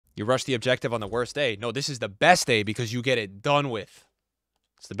You rush the objective on the worst day. No, this is the best day because you get it done with.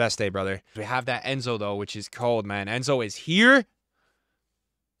 It's the best day, brother. We have that Enzo, though, which is cold, man. Enzo is here.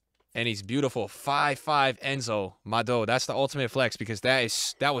 And he's beautiful. 5'5" Enzo. Mado. That's the ultimate flex because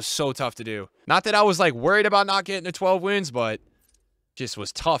that was so tough to do. Not that I was, like, worried about not getting the 12 wins, but just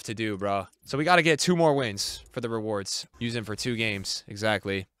was tough to do, bro. So we got to get 2 more wins for the rewards. Use them for 2 games.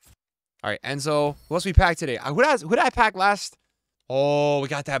 Exactly. All right, Enzo. What else we packed today? Who did I pack last? Oh, we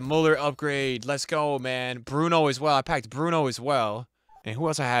got that Muller upgrade. Let's go, man. Bruno as well. I packed Bruno as well. And who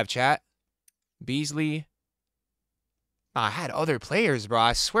else I have, chat? Beasley. Nah, I had other players, bro.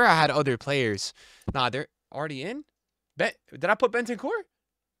 I swear I had other players. Nah, they're already in? Did I put Bentancur?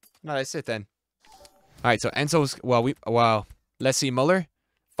 No, that's it then. All right, so Enzo's... Wow. Let's see, Muller.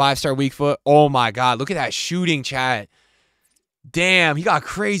 5-star weak foot. Oh, my God. Look at that shooting, chat. Damn, he got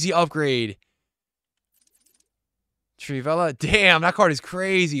crazy upgrade. Trivella. Damn, that card is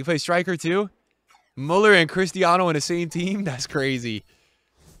crazy. You play striker, too? Muller and Cristiano in the same team? That's crazy.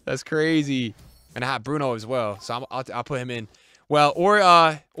 That's crazy. And I have Bruno as well, so I'll put him in. Well, or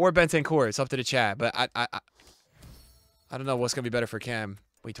Bentancur. It's up to the chat, but I don't know what's gonna be better for Cam.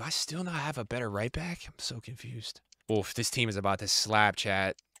 Wait, do I still not have a better right back? I'm so confused. Oof, this team is about to slap,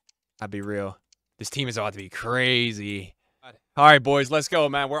 chat. I'll be real. This team is about to be crazy. All right, boys, let's go,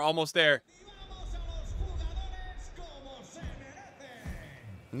 man. We're almost there.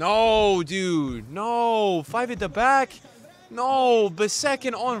 No, dude. No. 5 at the back. No. Besek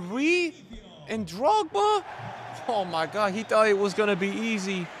and Henry and Drogba. Oh, my God. He thought it was going to be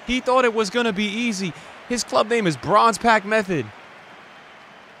easy. He thought it was going to be easy. His club name is Bronze Pack Method.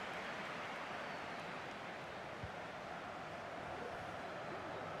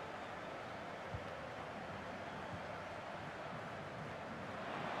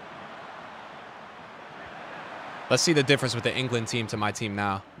 Let's see the difference with the England team to my team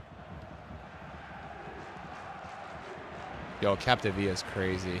now. Yo, Captivia is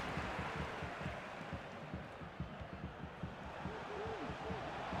crazy.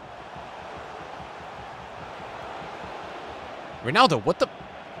 Ronaldo, what the...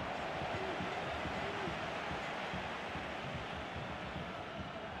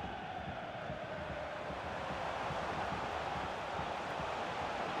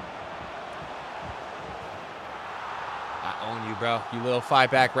 I own you, bro. You little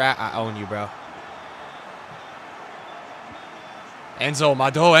 5-back rat. I own you, bro. Enzo,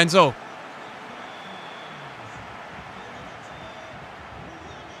 Mado, Enzo.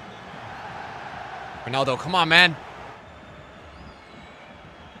 Ronaldo, come on, man.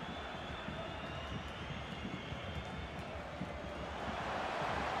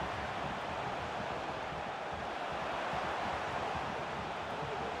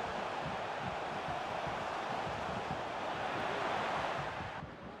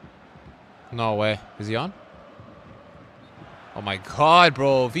 No way. Is he on? Oh my God,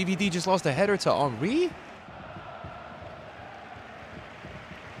 bro. VVD just lost a header to Henry?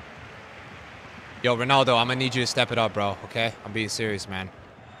 Yo, Ronaldo, I'm gonna need you to step it up, bro. Okay? I'm being serious, man.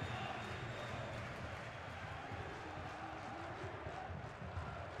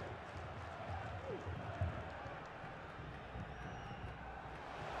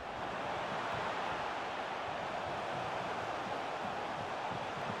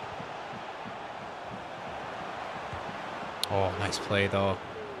 Oh, nice play, though.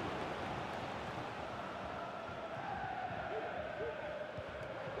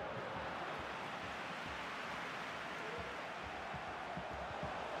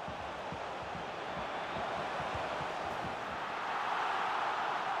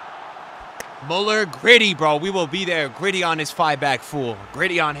 Muller, gritty, bro. We will be there. Gritty on his 5-back fool.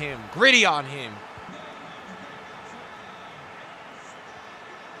 Gritty on him. Gritty on him.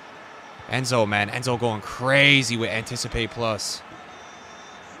 Enzo, man. Enzo going crazy with Anticipate Plus.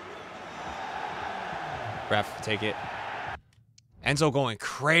 Ref, take it. Enzo going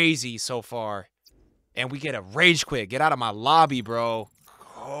crazy so far. And we get a rage quit. Get out of my lobby, bro.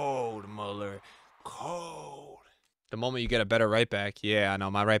 Cold, Muller. Cold. The moment you get a better right back. Yeah, I know.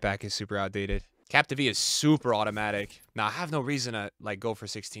 My right back is super outdated. Captivia is super automatic. Now, I have no reason to, like, go for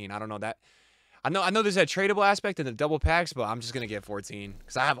 16. I don't know that. I know there's that tradable aspect in the double packs, but I'm just going to get 14.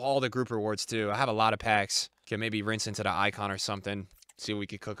 Because I have all the group rewards, too. I have a lot of packs. Can maybe rinse into the icon or something. See what we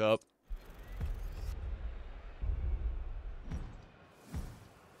could cook up.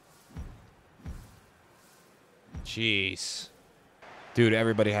 Jeez. Dude,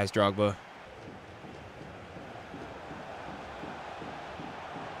 everybody has Drogba.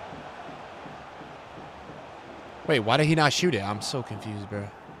 Wait, why did he not shoot it? I'm so confused, bro.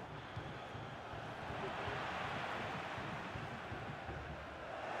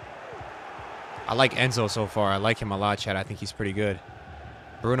 I like Enzo so far. I like him a lot, Chad. I think he's pretty good.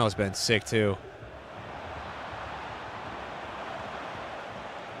 Bruno's been sick, too.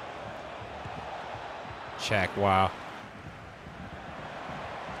 Check. Wow.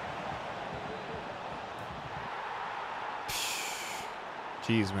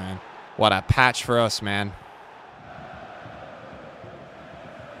 Jeez, man. What a patch for us, man.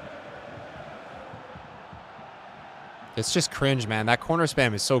 It's just cringe, man. That corner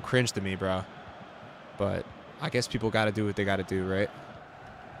spam is so cringe to me, bro. But I guess people got to do what they got to do, right?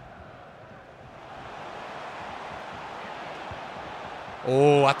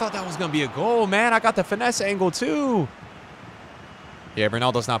 Oh, I thought that was going to be a goal, man. I got the finesse angle, too. Yeah,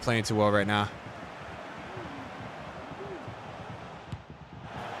 Ronaldo's not playing too well right now.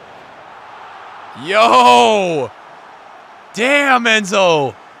 Yo! Damn,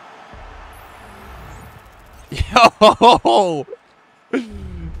 Enzo! Yo!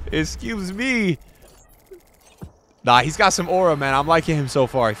 Excuse me. Nah, he's got some aura, man. I'm liking him so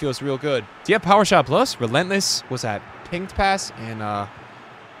far. He feels real good. Do you have Power Shot Plus? Relentless? What's that? Pinged pass and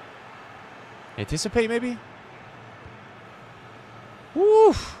anticipate, maybe?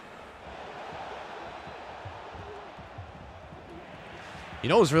 Woo! You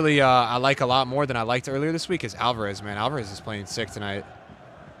know what's really I like a lot more than I liked earlier this week is Alvarez, man. Alvarez is playing sick tonight.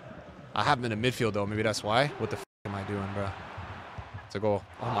 I have him in the midfield, though. Maybe that's why. What the f am I doing, bro? It's a goal.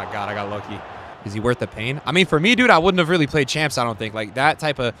 Oh, my God. I got lucky. Is he worth the pain? I mean, for me, dude, I wouldn't have really played champs, I don't think. Like, that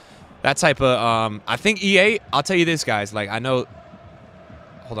type of, I think EA, I'll tell you this, guys. Like, I know,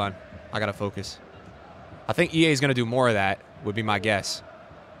 hold on. I got to focus. I think EA is going to do more of that, would be my guess.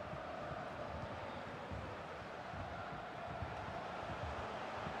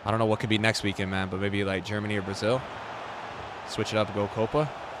 I don't know what could be next weekend, man, but maybe, like, Germany or Brazil. Switch it up and go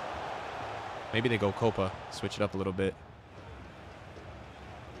Copa. Maybe they go Copa. Switch it up a little bit.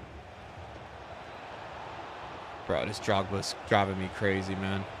 Bro, this Drogba's driving me crazy,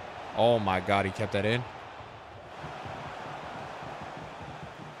 man. Oh, my God. He kept that in.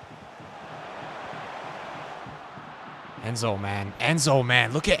 Enzo, man. Enzo,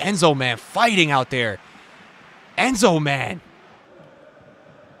 man. Look at Enzo, man. Fighting out there. Enzo, man.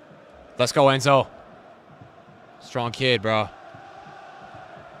 Let's go, Enzo. Strong kid, bro.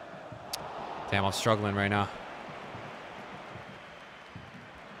 Damn, I'm struggling right now.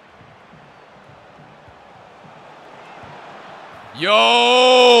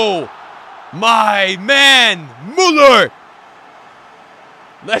 Yo! My man, Muller!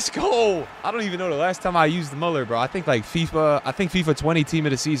 Let's go! I don't even know the last time I used Muller, bro. I think like FIFA 20 team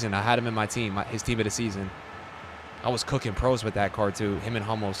of the season. I had him in my team, his team of the season. I was cooking pros with that card too. Him and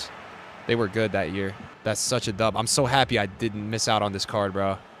Hummels. They were good that year. That's such a dub. I'm so happy I didn't miss out on this card,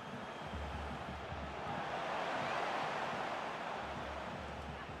 bro.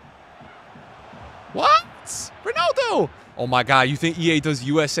 What? Ronaldo! Oh my God, you think EA does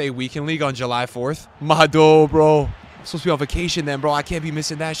USA Weekend League on July 4th? Mado, bro. I'm supposed to be on vacation then, bro. I can't be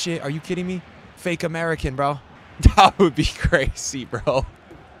missing that shit. Are you kidding me? Fake American, bro. That would be crazy, bro.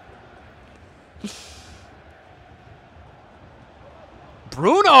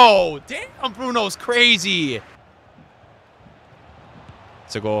 Bruno! Damn, Bruno's crazy.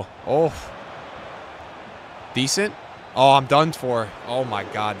 It's a goal. Oh. Decent. Oh, I'm done for. Oh my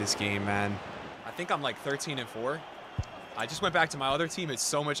God, this game, man. I think I'm like 13-4. I just went back to my other team. It's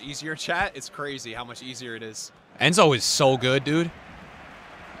so much easier, chat. It's crazy how much easier it is. Enzo is so good, dude.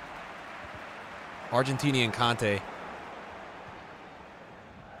 Argentinian Conte.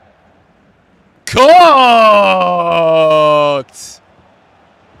 Cooked!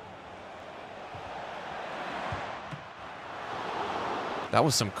 That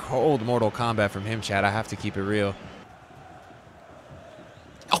was some cold Mortal Kombat from him, chat. I have to keep it real.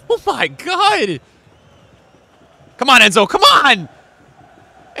 Oh, my God. Come on, Enzo. Come on.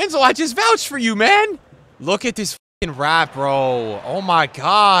 Enzo, I just vouched for you, man. Look at this fucking rap, bro. Oh, my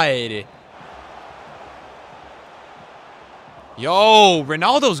God. Yo,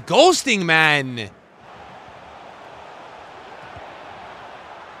 Ronaldo's ghosting, man.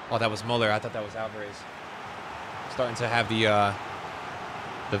 Oh, that was Muller. I thought that was Alvarez. Starting to have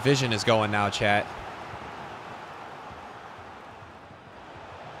the vision is going now, chat.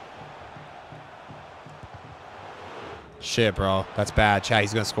 Shit, bro. That's bad. Chat,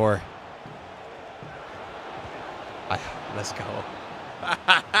 he's going to score. Let's go.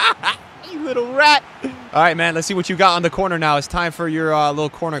 You little rat. All right, man. Let's see what you got on the corner now. It's time for your little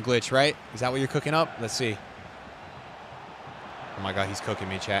corner glitch, right? Is that what you're cooking up? Let's see. Oh, my God. He's cooking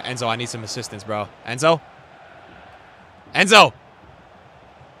me, chat. Enzo, I need some assistance, bro. Enzo? Enzo!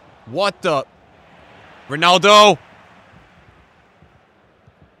 What the? Ronaldo!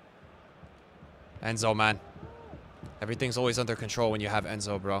 Enzo, man. Everything's always under control when you have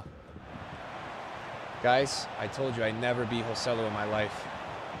Enzo, bro. Guys, I told you I'd never beat Joselu in my life.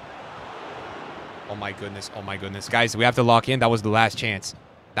 Oh my goodness. Oh my goodness. Guys, we have to lock in. That was the last chance.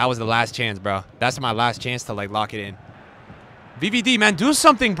 That was the last chance, bro. That's my last chance to, like, lock it in. VVD, man, do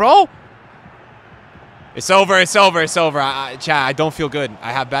something, bro. It's over. It's over. It's over. Chat, I don't feel good.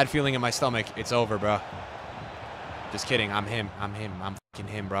 I have bad feeling in my stomach. It's over, bro. Just kidding. I'm him. I'm him. I'm fucking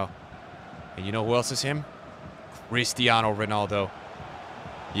him, bro. And you know who else is him? Cristiano Ronaldo.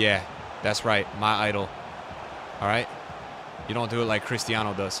 Yeah, that's right. My idol. All right? You don't do it like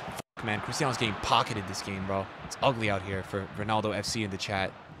Cristiano does. Fuck, man. Cristiano's getting pocketed this game, bro. It's ugly out here for Ronaldo FC in the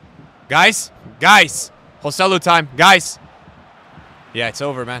chat. Guys. Guys. Joselu time. Guys. Yeah, it's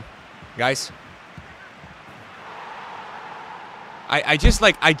over, man. Guys. I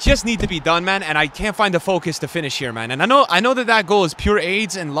just need to be done, man, and I can't find the focus to finish here, man. And I know that goal is pure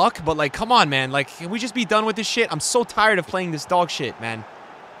AIDS and luck, but, like, come on, man. Like, can we just be done with this shit? I'm so tired of playing this dog shit, man.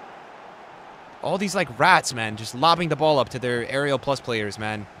 All these, like, rats, man, just lobbing the ball up to their Aerial Plus players,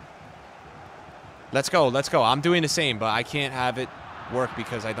 man. Let's go. Let's go. I'm doing the same, but I can't have it work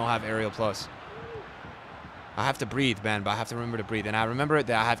because I don't have Aerial Plus. I have to breathe, man, but I have to remember to breathe. And I remember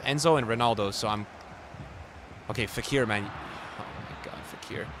that I have Enzo and Ronaldo, so I'm... Okay, Fekir, man.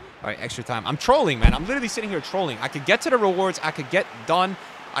 Here. All right, extra time. I'm trolling, man. I'm literally sitting here trolling. I could get to the rewards. I could get done.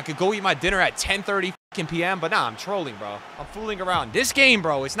 I could go eat my dinner at 10:30 p.m. But nah, I'm trolling, bro. I'm fooling around. This game,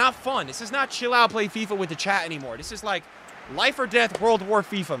 bro, it's not fun. This is not chill out, play FIFA with the chat anymore. This is like life or death World War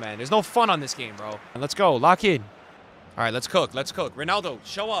FIFA, man. There's no fun on this game, bro. And let's go. Lock in. All right, let's cook. Let's cook. Ronaldo,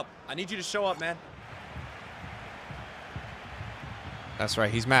 show up. I need you to show up, man. That's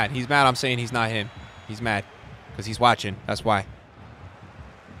right. He's mad. He's mad. I'm saying he's not him. He's mad because he's watching. That's why.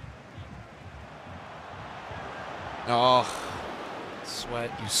 Oh,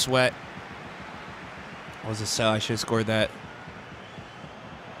 sweat. You sweat. What was a sell? I should have scored that.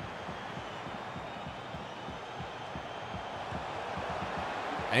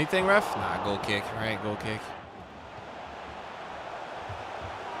 Anything, ref? Nah, goal kick. All right, goal kick.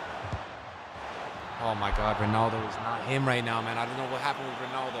 Oh, my God. Ronaldo is not him right now, man. I don't know what happened with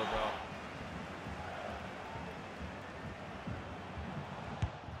Ronaldo, bro.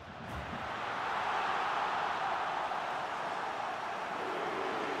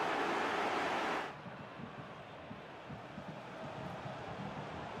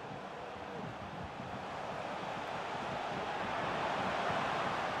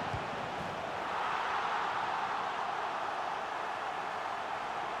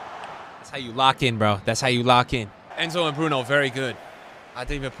 That's how you lock in, bro. That's how you lock in. Enzo and Bruno, very good. I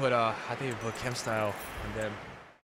didn't even put Chem style on them.